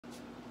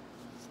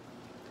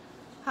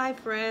Hi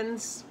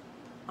friends,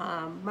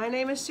 my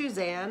name is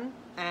Suzanne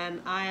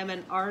and I am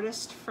an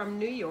artist from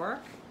New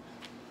York,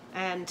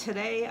 and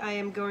today I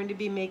am going to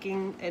be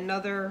making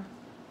another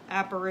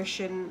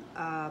apparition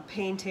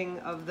painting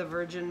of the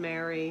Virgin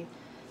Mary.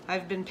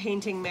 I've been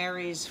painting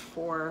Marys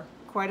for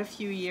quite a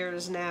few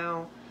years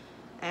now,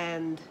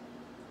 and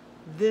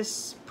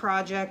this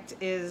project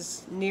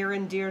is near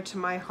and dear to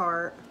my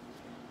heart.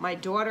 My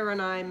daughter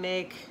and I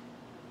make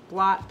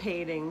blot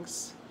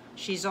paintings.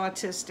 She's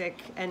autistic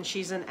and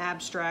she's an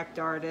abstract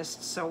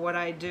artist, so what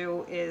I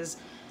do is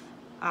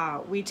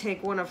we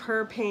take one of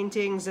her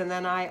paintings and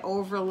then I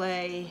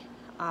overlay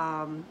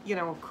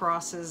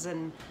crosses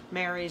and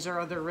Marys or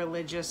other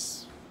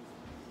religious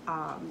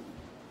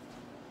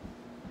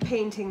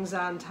paintings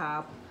on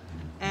top,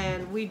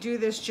 and we do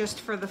this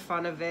just for the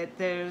fun of it.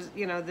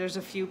 There's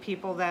a few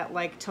people that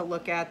like to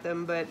look at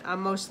them, but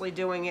I'm mostly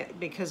doing it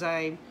because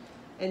I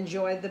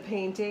enjoyed the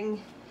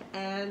painting.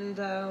 And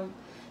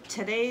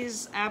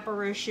today's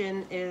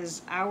apparition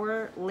is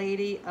Our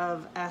Lady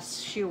of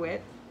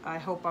Assuit. I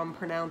hope I'm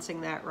pronouncing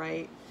that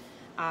right.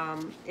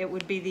 It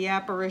would be the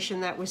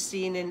apparition that was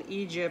seen in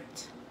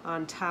Egypt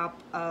on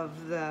top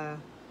of the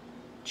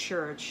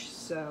church.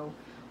 So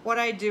what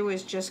I do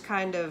is just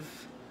kind of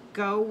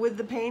go with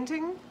the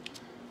painting.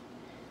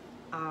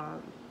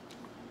 I'm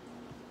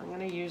going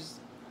to use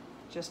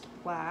just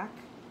black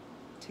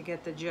to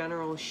get the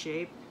general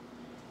shape.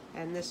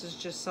 And this is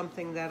just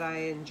something that I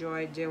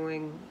enjoy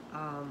doing.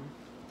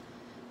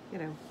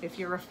 If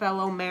you're a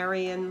fellow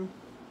Marion,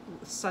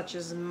 such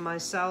as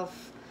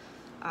myself,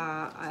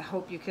 I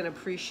hope you can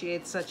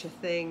appreciate such a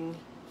thing.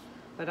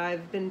 But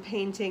I've been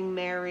painting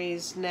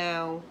Marys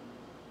now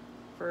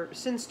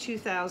since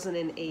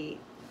 2008.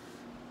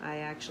 I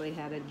actually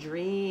had a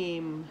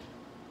dream,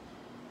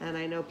 and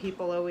I know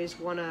people always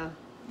want to,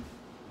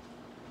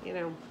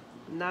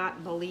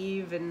 not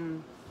believe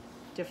in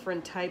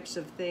different types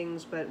of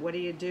things, but what do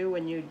you do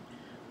when you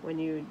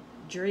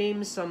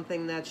dream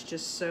something that's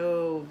just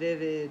so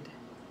vivid?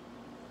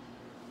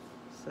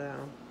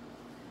 But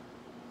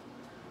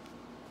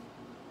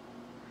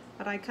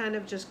I kind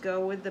of just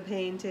go with the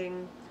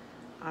painting.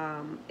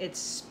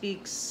 It's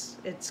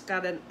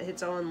got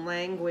its own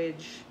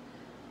language.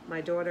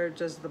 My daughter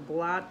does the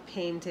blot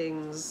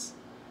paintings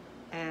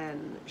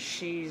and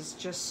she's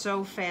just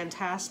so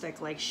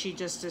fantastic. Like, she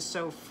just is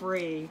so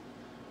free.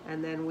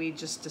 And then we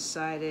just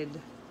decided,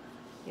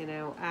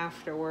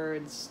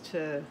 afterwards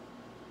to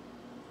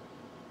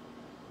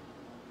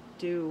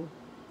do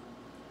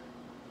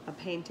a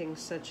painting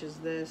such as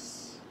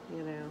this,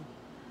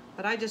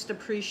 But I just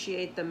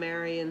appreciate the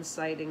Marian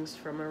sightings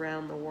from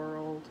around the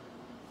world.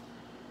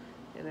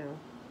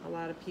 A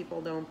lot of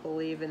people don't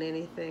believe in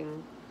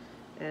anything,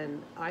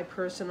 and I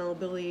personally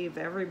believe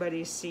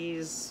everybody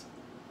sees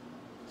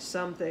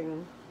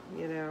something,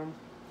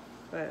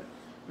 but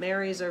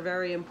Marys are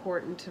very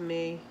important to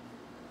me.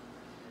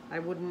 I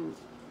wouldn't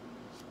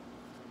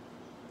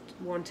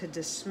want to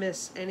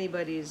dismiss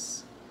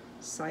anybody's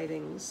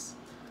sightings.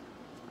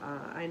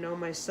 I know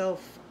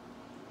myself,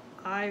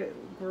 I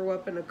grew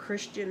up in a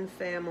Christian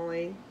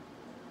family,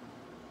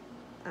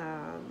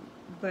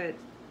 but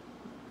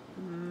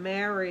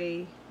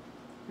Mary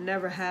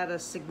never had a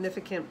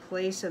significant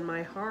place in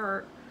my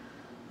heart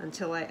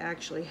until I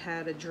actually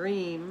had a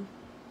dream.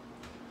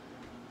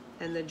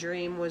 And the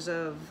dream was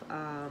of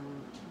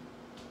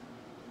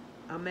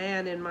a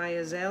man in my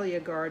azalea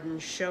garden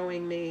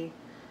showing me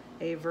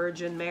a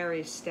Virgin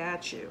Mary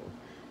statue.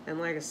 And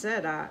like I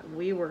said,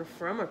 we were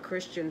from a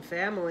Christian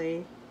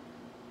family,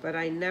 but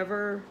I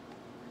never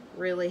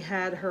really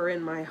had her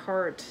in my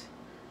heart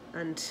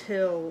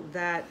until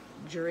that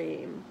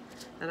dream.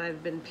 And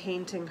I've been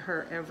painting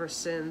her ever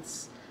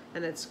since,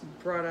 and it's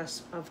brought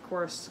us, of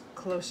course,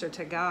 closer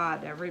to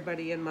God.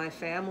 Everybody in my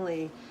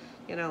family,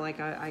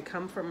 I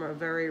come from a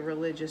very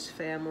religious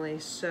family,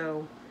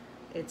 so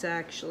it's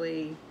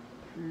actually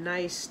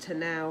nice to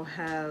now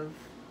have,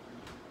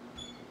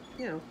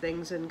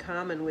 things in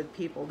common with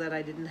people that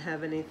I didn't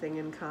have anything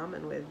in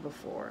common with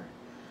before.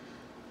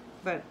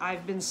 But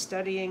I've been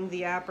studying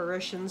the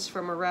apparitions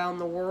from around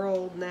the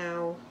world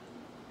now,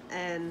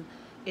 and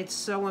it's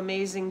so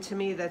amazing to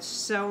me that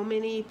so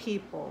many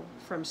people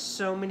from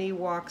so many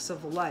walks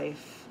of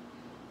life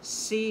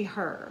see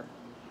her,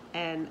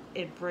 and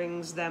it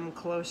brings them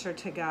closer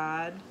to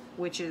God,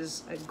 which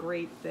is a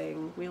great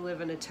thing. We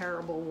live in a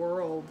terrible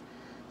world,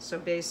 so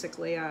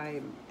basically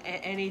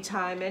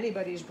anytime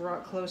anybody's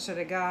brought closer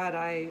to God,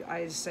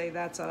 I say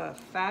that's a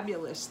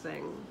fabulous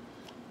thing,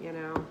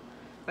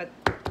 But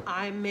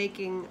I'm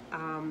making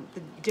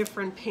the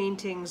different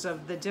paintings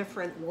of the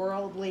different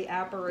worldly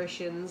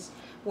apparitions,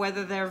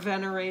 whether they're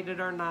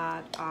venerated or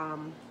not.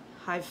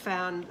 I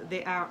found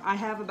I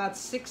have about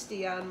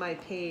 60 on my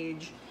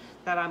page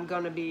that I'm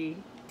going to be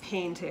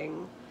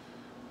painting,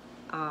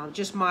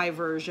 just my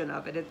version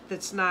of it.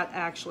 It's not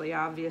actually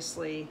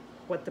obviously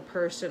what the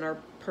person or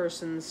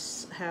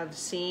persons have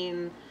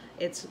seen.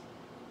 It's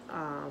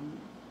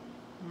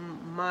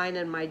mine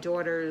and my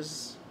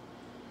daughter's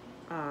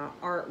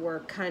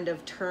artwork kind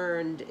of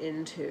turned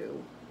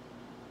into.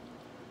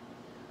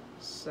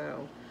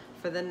 So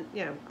for the,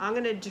 I'm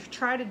going to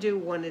try to do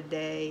one a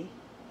day,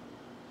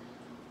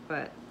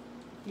 but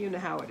you know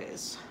how it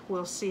is.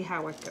 We'll see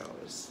how it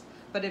goes.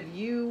 But if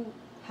you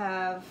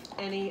have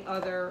any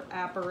other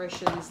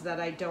apparitions that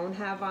I don't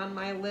have on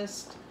my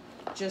list,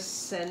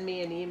 just send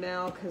me an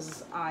email,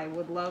 because I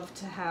would love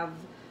to have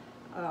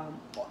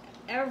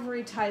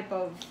every type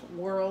of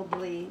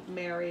worldly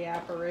Mary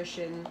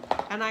apparition.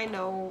 And I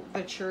know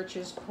the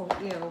church's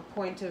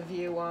point of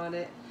view on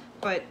it,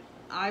 but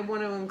I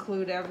want to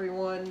include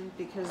everyone,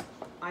 because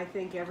I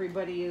think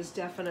everybody is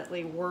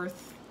definitely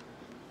worth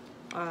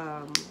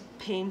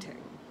painting.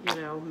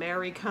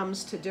 Mary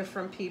comes to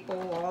different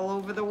people all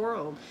over the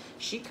world.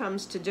 She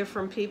comes to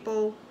different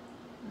people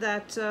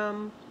that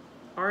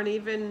aren't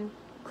even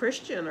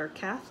Christian or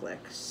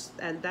Catholics,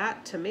 and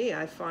that to me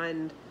I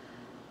find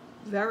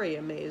very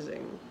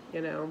amazing.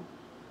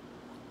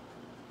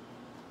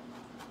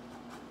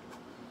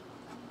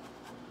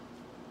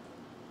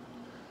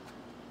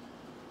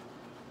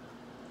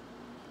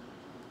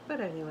 But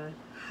anyway,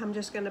 I'm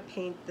just gonna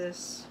paint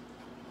this.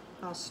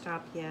 I'll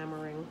stop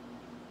yammering.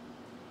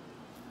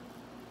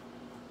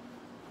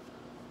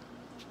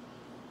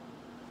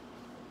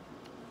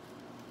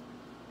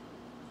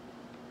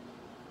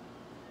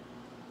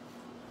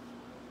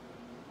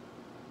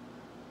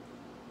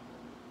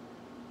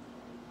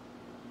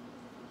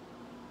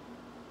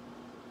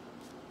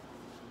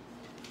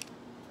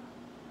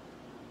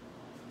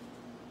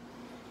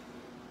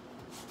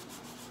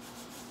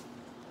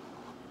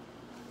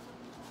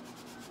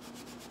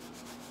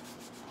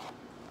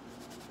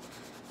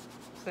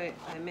 So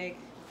I make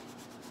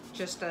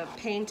just a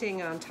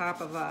painting on top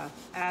of a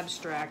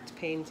abstract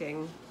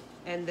painting,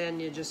 and then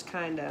you just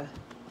kind of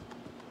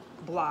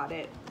blot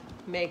it,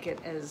 make it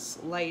as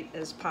light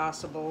as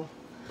possible.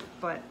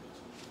 But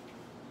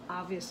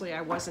obviously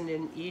I wasn't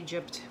in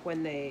Egypt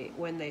when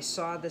they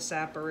saw this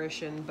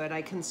apparition, but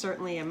I can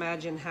certainly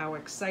imagine how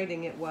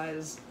exciting it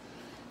was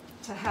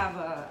to have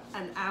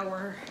an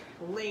Our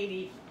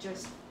Lady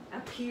just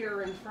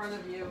appear in front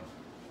of you.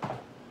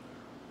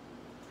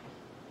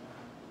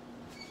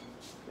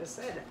 I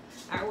said,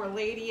 Our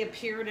Lady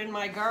appeared in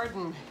my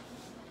garden,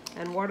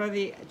 and what are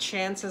the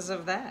chances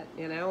of that?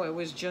 It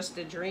was just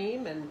a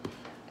dream, and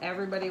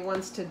everybody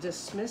wants to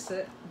dismiss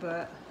it,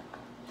 but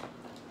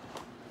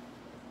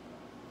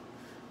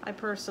I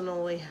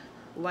personally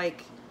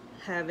like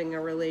having a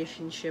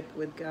relationship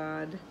with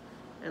God,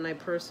 and I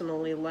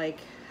personally like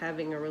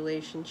having a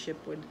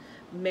relationship with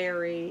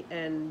Mary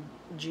and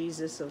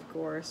Jesus, of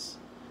course.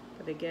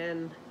 But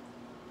again,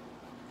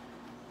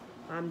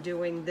 I'm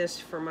doing this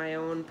for my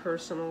own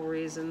personal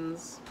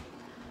reasons,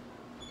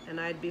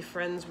 and I'd be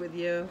friends with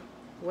you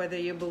whether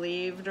you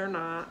believed or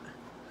not.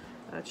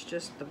 That's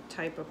just the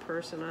type of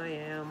person I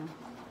am.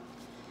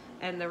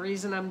 And the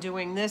reason I'm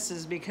doing this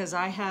is because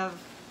I have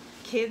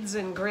kids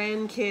and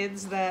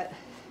grandkids that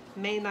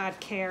may not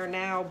care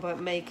now, but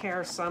may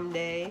care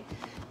someday.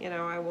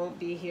 I won't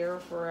be here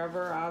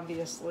forever,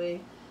 obviously.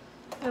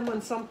 And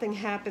when something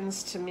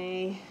happens to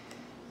me,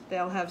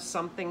 they'll have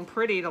something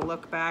pretty to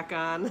look back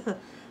on.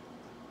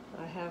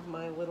 I have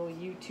my little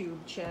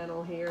YouTube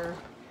channel here,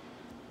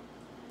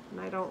 and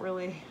I don't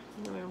really,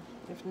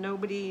 if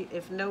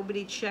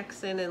nobody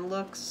checks in and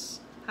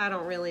looks, I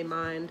don't really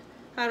mind.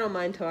 I don't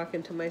mind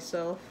talking to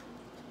myself.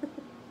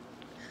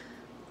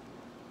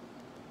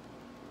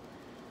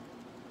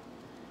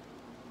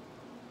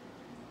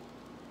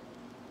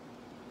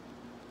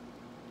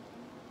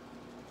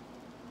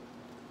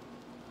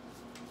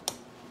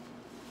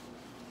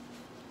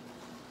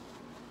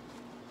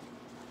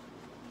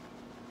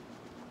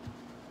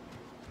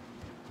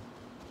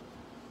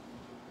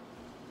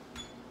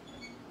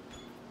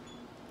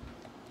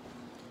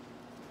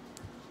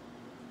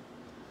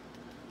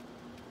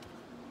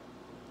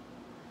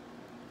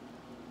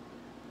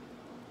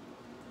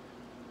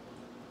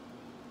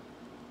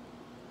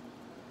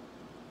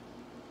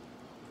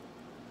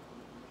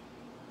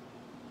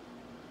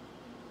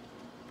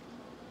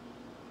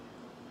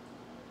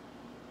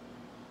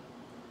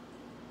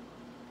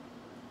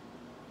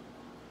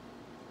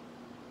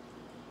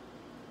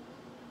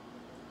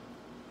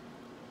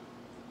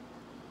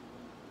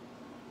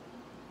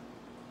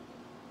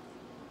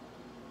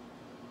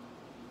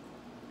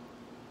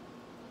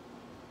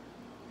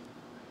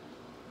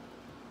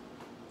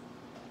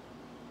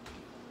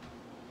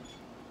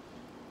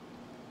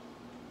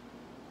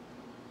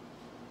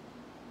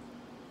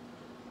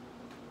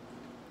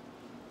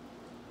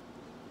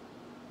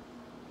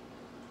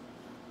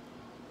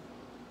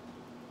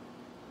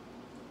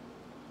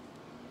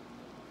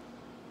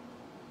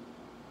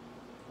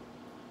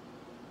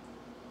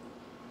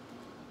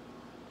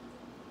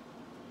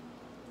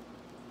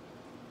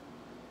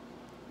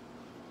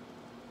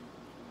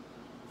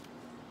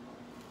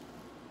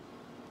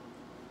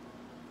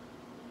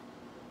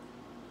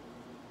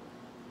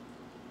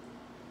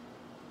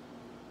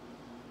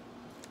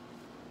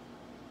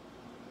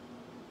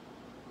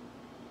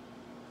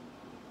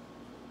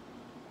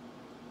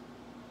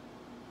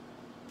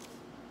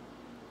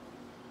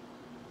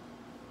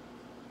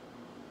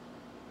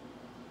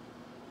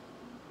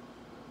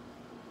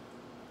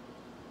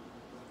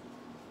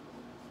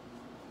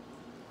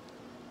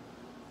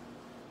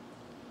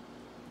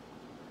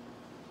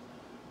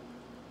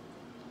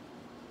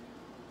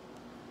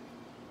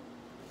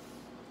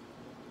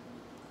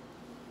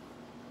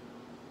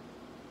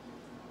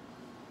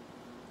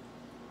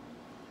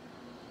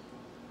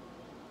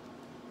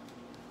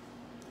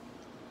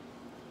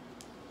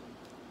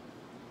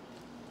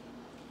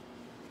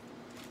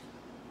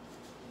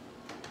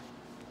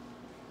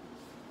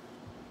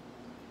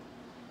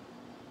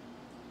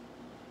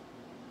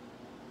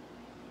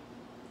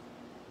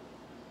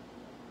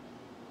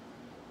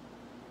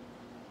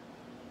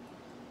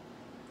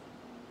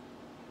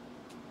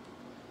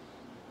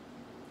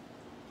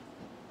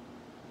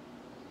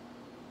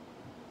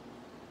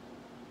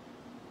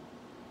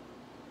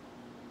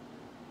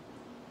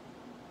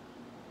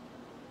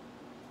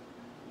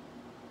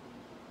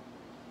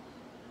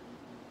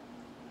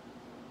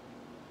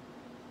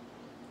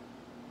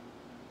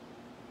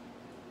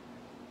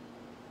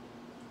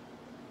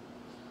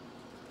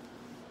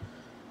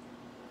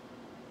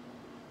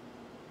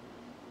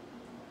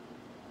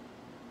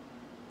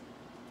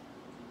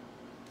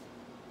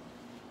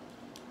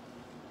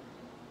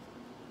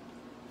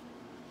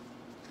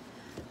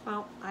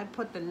 Well, I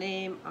put the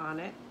name on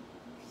it,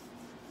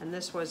 and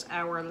this was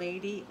Our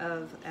Lady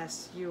of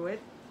Assuit.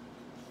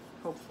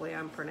 Hopefully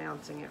I'm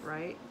pronouncing it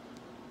right.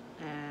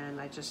 And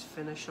I just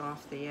finish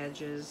off the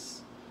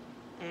edges.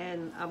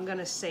 And I'm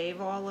gonna save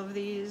all of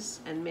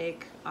these and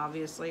make,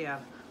 obviously,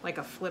 like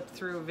a flip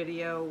through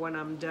video when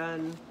I'm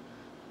done.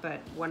 But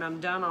when I'm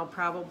done, I'll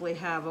probably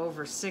have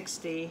over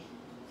 60,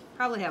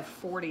 probably have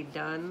 40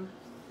 done.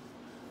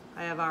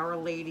 I have Our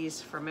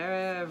Ladies from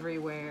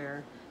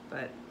everywhere,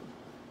 but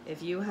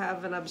if you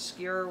have an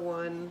obscure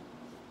one,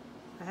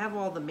 I have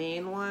all the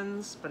main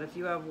ones, but if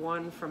you have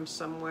one from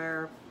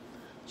somewhere,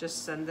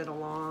 just send it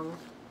along,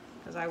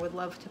 because I would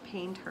love to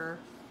paint her.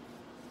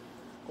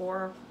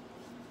 Or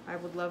I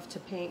would love to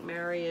paint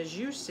Mary as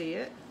you see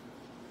it.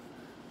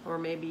 Or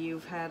maybe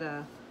you've had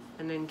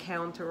an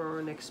encounter or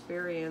an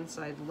experience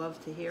I'd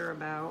love to hear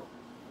about.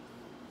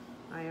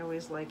 I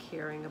always like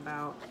hearing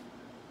about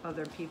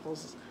other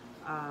people's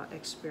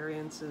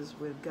experiences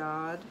with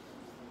God.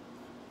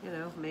 You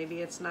know,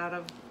 maybe it's not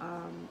of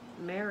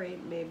Mary,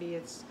 maybe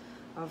it's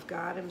of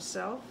God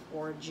himself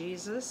or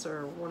Jesus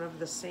or one of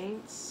the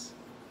saints.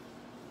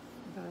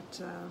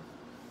 But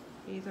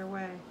either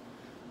way,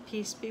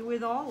 peace be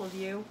with all of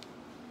you.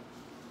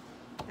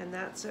 And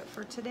that's it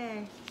for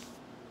today.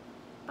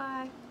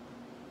 Bye.